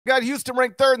Got Houston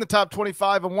ranked third in the top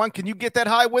 25 and one. Can you get that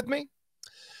high with me?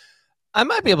 I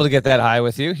might be able to get that high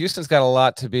with you. Houston's got a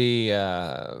lot to be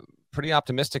pretty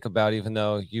optimistic about, even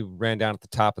though you ran down at the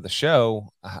top of the show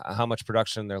how much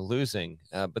production they're losing.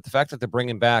 But the fact that they're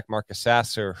bringing back Marcus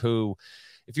Sasser, who,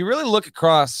 if you really look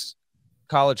across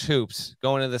college hoops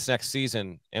going into this next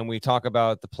season, and we talk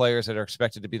about the players that are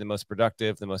expected to be the most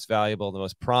productive, the most valuable, the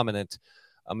most prominent,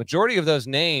 a majority of those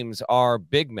names are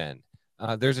big men.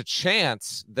 There's a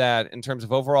chance that in terms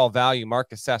of overall value,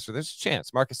 Marcus Sasser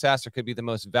could be the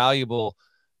most valuable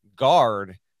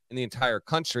guard in the entire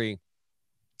country,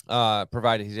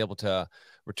 provided he's able to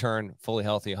return fully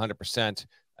healthy 100%.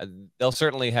 They'll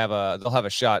certainly have a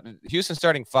shot. Houston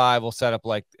starting five will set up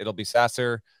like it'll be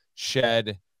Sasser,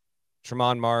 Shed,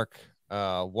 Tremont Mark,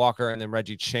 Walker, and then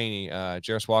Reggie Chaney.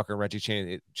 Jarris Walker and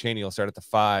Reggie Chaney will start at the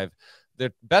five.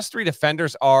 The best three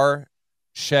defenders are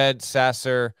Shed,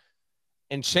 Sasser,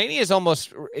 and Chaney is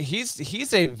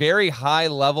he's a very high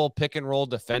level pick and roll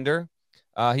defender.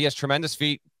 He has tremendous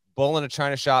feet, bull in a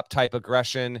China shop type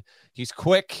aggression. He's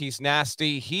quick. He's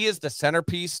nasty. He is the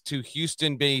centerpiece to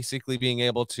Houston basically being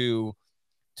able to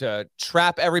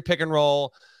trap every pick and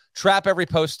roll, trap every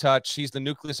post touch. He's the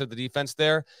nucleus of the defense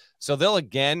there. So they'll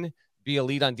again be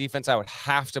elite on defense. I would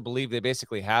have to believe they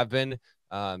basically have been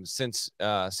since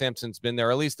Sampson's been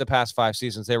there, at least the past 5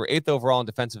 seasons. They were 8th overall in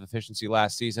defensive efficiency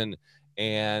last season,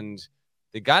 and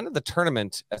they got into the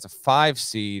tournament as a 5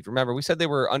 seed. Remember, we said they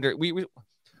were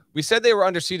we said they were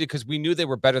underseeded because we knew they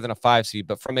were better than a 5 seed.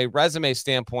 But from a resume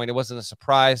standpoint, it wasn't a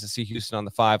surprise to see Houston on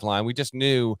the 5 line. We just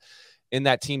knew in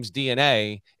that team's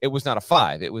DNA it was not a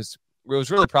 5. It was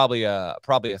really probably a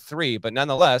 3. But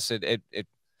nonetheless,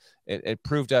 it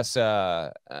proved us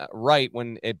right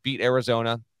when it beat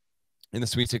Arizona in the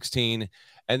Sweet 16,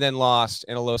 and then lost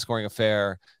in a low-scoring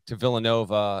affair to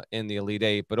Villanova in the Elite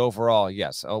Eight. But overall,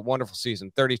 yes, a wonderful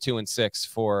season, 32-6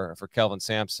 for Kelvin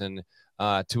Sampson.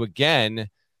 To again,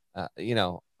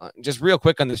 just real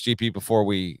quick on this GP before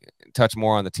we touch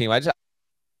more on the team.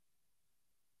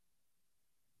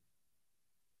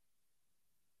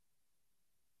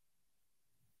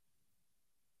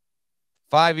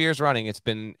 5 years running, it's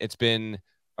been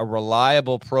a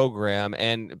reliable program,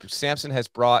 and Sampson has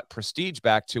brought prestige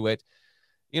back to it.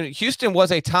 Houston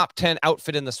was a top 10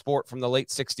 outfit in the sport from the late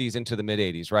 60s into the mid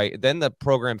 80s, right? Then the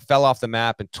program fell off the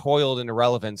map and toiled into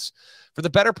relevance for the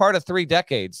better part of 3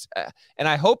 decades. And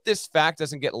I hope this fact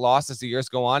doesn't get lost as the years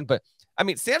go on. But I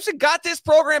mean, Sampson got this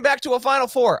program back to a Final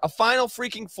Four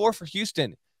for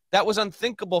Houston. That was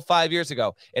unthinkable 5 years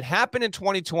ago. It happened in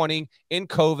 2020 in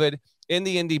COVID, in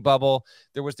the Indy bubble.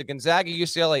 There was the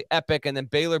Gonzaga-UCLA epic, and then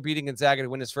Baylor beating Gonzaga to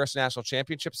win his first national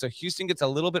championship. So Houston gets a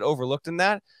little bit overlooked in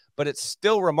that, but it's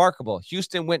still remarkable.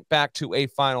 Houston went back to a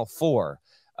Final Four.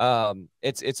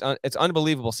 It's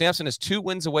unbelievable. Sampson is 2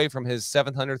 wins away from his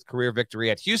 700th career victory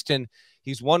at Houston.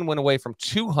 He's 1 win away from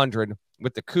 200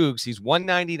 with the Cougs. He's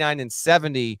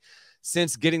 199-70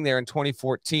 since getting there in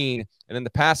 2014. And in the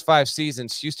past 5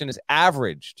 seasons, Houston has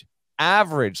averaged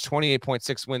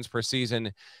 28.6 wins per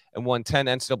season and won 10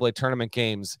 NCAA tournament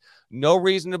games. No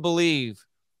reason to believe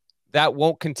that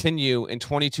won't continue in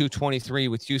 22-23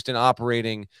 with Houston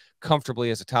operating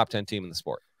comfortably as a top 10 team in the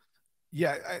sport.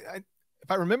 Yeah, if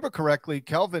I remember correctly,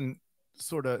 Kelvin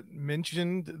sort of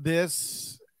mentioned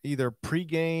this either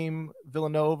pregame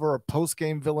Villanova or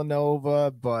postgame Villanova,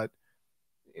 but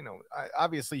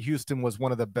obviously Houston was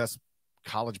one of the best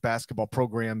college basketball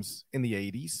programs in the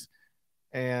 80s.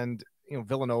 And,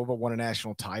 Villanova won a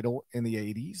national title in the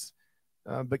 80s.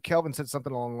 But Kelvin said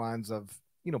something along the lines of,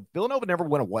 Villanova never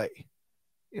went away.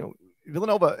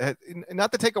 Villanova,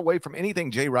 not to take away from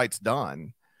anything Jay Wright's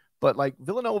done, but like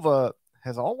Villanova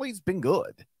has always been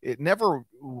good. It never,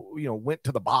 went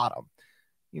to the bottom.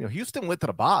 Houston went to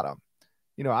the bottom.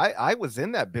 I was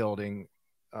in that building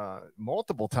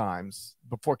multiple times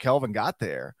before Kelvin got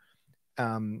there.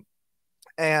 And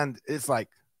it's like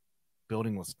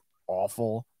building was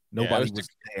awful. Nobody was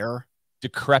there.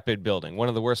 Decrepit building, one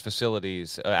of the worst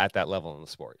facilities at that level in the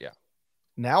sport. Yeah.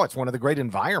 Now it's one of the great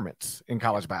environments in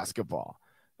college basketball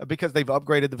because they've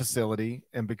upgraded the facility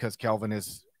and because Kelvin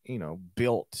has,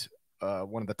 built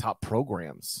one of the top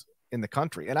programs in the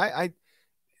country. And I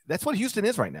that's what Houston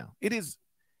is right now. It is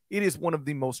one of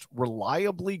the most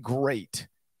reliably great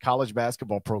college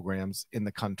basketball programs in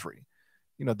the country.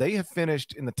 They have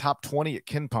finished in the top 20 at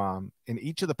KenPom in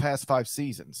each of the past 5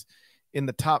 seasons, in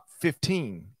the top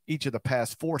 15 each of the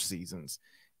past 4 seasons,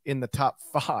 in the top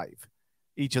 5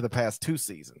 each of the past 2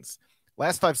 seasons.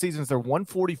 Last 5 seasons, they're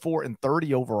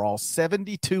 144-30 overall,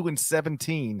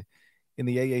 72-17 in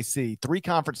the AAC, 3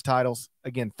 conference titles,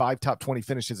 again, 5 top 20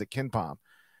 finishes at KenPom.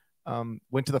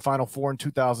 Went to the Final Four in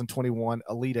 2021,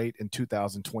 Elite Eight in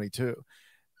 2022.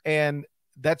 And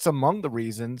that's among the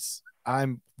reasons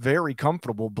I'm very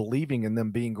comfortable believing in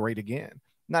them being great again. I'm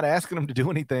not asking them to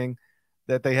do anything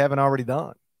that they haven't already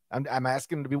done. I'm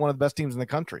asking them to be one of the best teams in the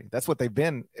country. That's what they've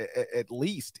been at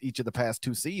least each of the past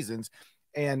 2 seasons.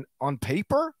 And on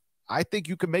paper, I think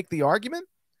you can make the argument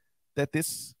that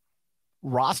this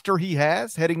roster he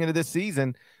has heading into this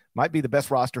season might be the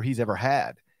best roster he's ever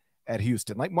had at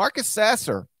Houston. Like Marcus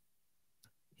Sasser,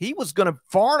 he was going to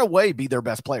far and away be their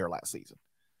best player last season.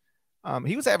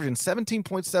 He was averaging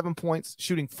 17.7 points,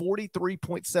 shooting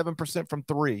 43.7% from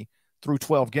 3 through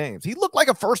 12 games. He looked like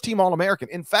a first-team All-American.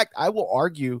 In fact, I will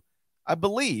argue, I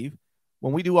believe,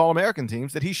 when we do All-American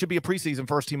teams, that he should be a preseason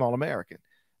first-team All-American.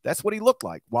 That's what he looked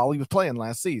like while he was playing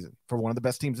last season for one of the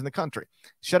best teams in the country.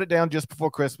 Shut it down just before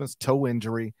Christmas, toe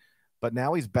injury, but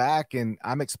now he's back, and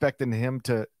I'm expecting him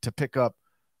to pick up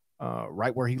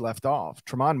right where he left off.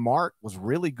 Tremont Mark was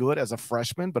really good as a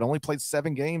freshman, but only played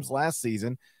 7 games last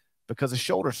season because of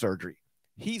shoulder surgery.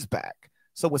 He's back.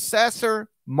 So with Sasser,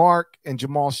 Mark, and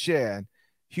Jamal Shad,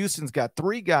 Houston's got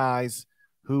 3 guys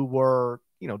who were,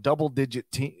 double-digit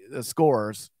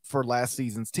scorers for last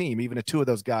season's team, even if 2 of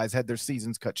those guys had their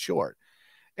seasons cut short.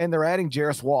 And they're adding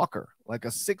Jarris Walker, like a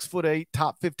 6'8",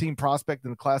 top 15 prospect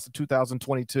in the class of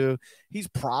 2022. He's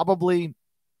probably,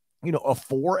 a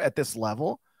 4 at this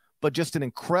level, but just an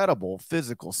incredible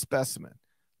physical specimen.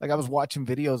 Like I was watching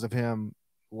videos of him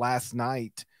last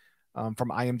night from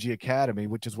IMG Academy,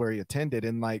 which is where he attended.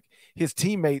 And like his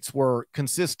teammates were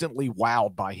consistently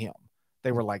wowed by him.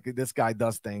 They were like, this guy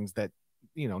does things that,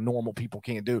 normal people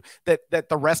can't do, that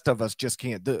the rest of us just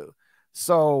can't do.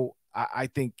 So I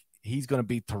think he's going to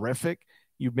be terrific.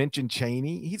 You mentioned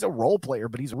Chaney. He's a role player,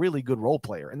 but he's a really good role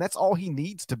player. And that's all he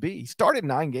needs to be. He started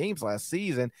 9 games last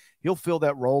season. He'll fill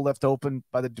that role left open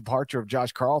by the departure of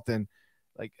Josh Carlton.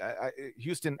 Like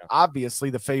Houston,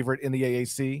 obviously the favorite in the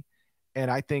AAC. And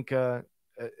I think a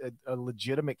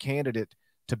legitimate candidate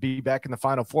to be back in the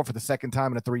Final Four for the second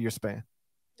time in a 3-year span.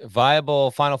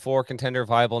 Viable Final Four contender,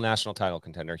 viable national title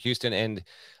contender, Houston. And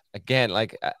again,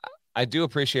 like I do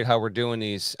appreciate how we're doing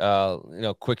these,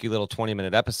 quickie little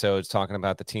 20-minute episodes talking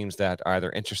about the teams that are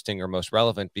either interesting or most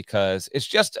relevant, because it's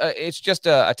just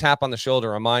a tap on the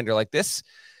shoulder reminder like this.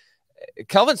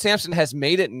 Kelvin Sampson has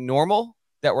made it normal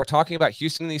that we're talking about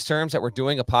Houston in these terms, that we're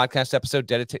doing a podcast episode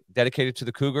dedicated to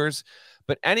the Cougars.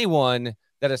 But anyone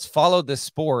that has followed this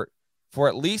sport for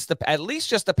at least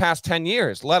just the past 10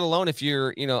 years, let alone if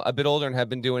you're, a bit older and have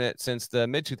been doing it since the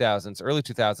mid 2000s, early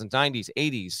 2000s, 90s,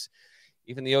 80s,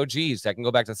 even the OGs that can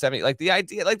go back to the 70s. Like the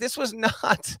idea, like this was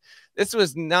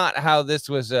not how this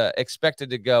was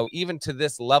expected to go, even to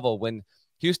this level when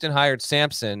Houston hired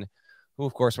Sampson, who,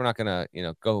 of course, we're not going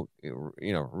to,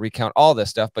 recount all this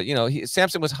stuff. But,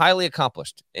 Sampson was highly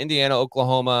accomplished. Indiana,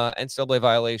 Oklahoma, NCAA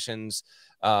violations,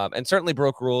 and certainly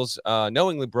broke rules,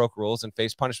 knowingly broke rules and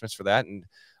faced punishments for that, and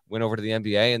went over to the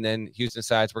NBA. And then Houston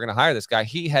decides we're going to hire this guy.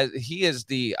 He is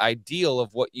the ideal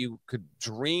of what you could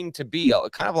dream to be,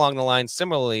 kind of along the line,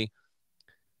 similarly,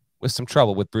 with some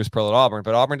trouble with Bruce Pearl at Auburn.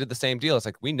 But Auburn did the same deal. It's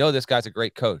like, we know this guy's a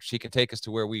great coach. He can take us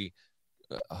to where we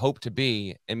hope to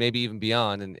be, and maybe even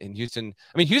beyond. And Houston,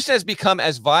 Houston has become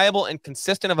as viable and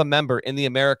consistent of a member in the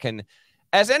American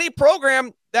as any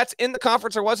program that's in the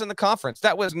conference or was in the conference.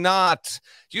 That was not,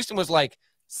 Houston was like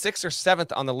 6th or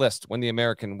 7th on the list when the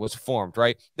American was formed,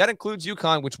 right? That includes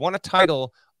UConn, which won a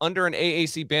title under an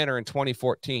AAC banner in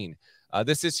 2014.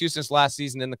 This is Houston's last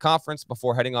season in the conference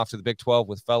before heading off to the Big 12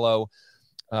 with fellow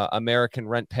American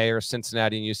rent payers,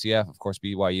 Cincinnati and UCF. Of course,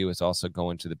 BYU is also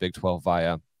going to the Big 12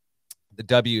 via the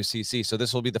WCC. So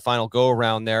this will be the final go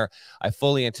around there. I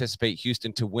fully anticipate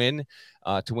Houston to win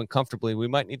comfortably. We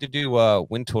might need to do a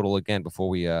win total again before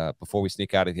we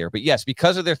sneak out of here. But yes,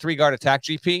 because of their 3-guard attack,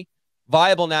 GP,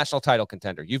 viable national title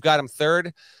contender. You've got them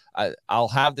 3rd. I'll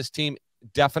have this team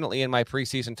definitely in my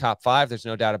preseason top 5. There's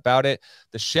no doubt about it.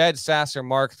 The Shed, Sasser,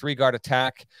 Mark 3-guard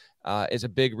attack is a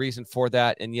big reason for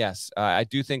that. And yes, I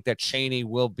do think that Chaney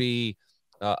will be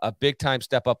a big-time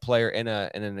step-up player in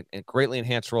a greatly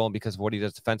enhanced role because of what he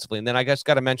does defensively. And then I just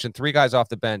got to mention 3 guys off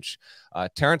the bench: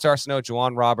 Terrence Arsenault,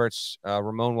 Juwan Roberts,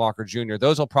 Ramon Walker Jr.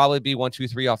 Those will probably be 1, 2,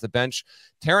 3 off the bench.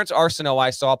 Terrence Arsenault I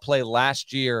saw play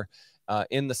last year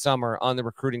in the summer on the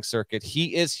recruiting circuit.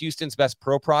 He is Houston's best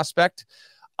pro prospect.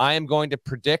 I am going to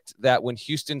predict that when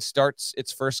Houston starts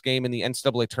its first game in the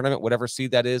NCAA tournament, whatever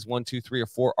seed that is, 1, 2, 3, or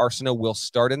 4, Arsenault will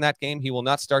start in that game. He will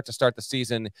not start the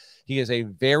season. He is a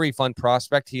very fun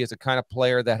prospect. He is a kind of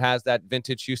player that has that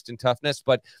vintage Houston toughness,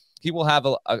 but he will have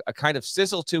a kind of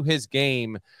sizzle to his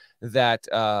game that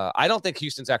I don't think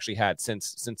Houston's actually had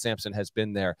since Sampson has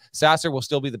been there. Sasser will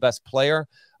still be the best player,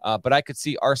 but I could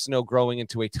see Arsenault growing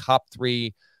into a top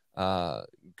 3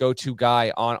 go-to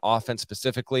guy on offense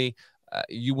specifically.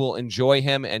 You will enjoy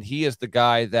him, and he is the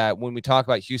guy that when we talk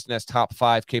about Houston as top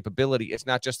 5 capability, it's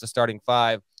not just the starting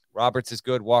 5. Roberts is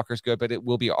good, Walker's good, but it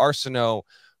will be Arsenault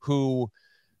who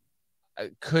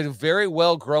could very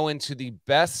well grow into the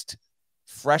best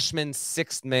freshman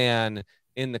 6th man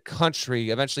in the country.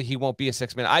 Eventually, he won't be a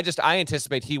 6th man. I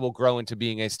anticipate he will grow into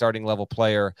being a starting level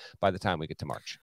player by the time we get to March.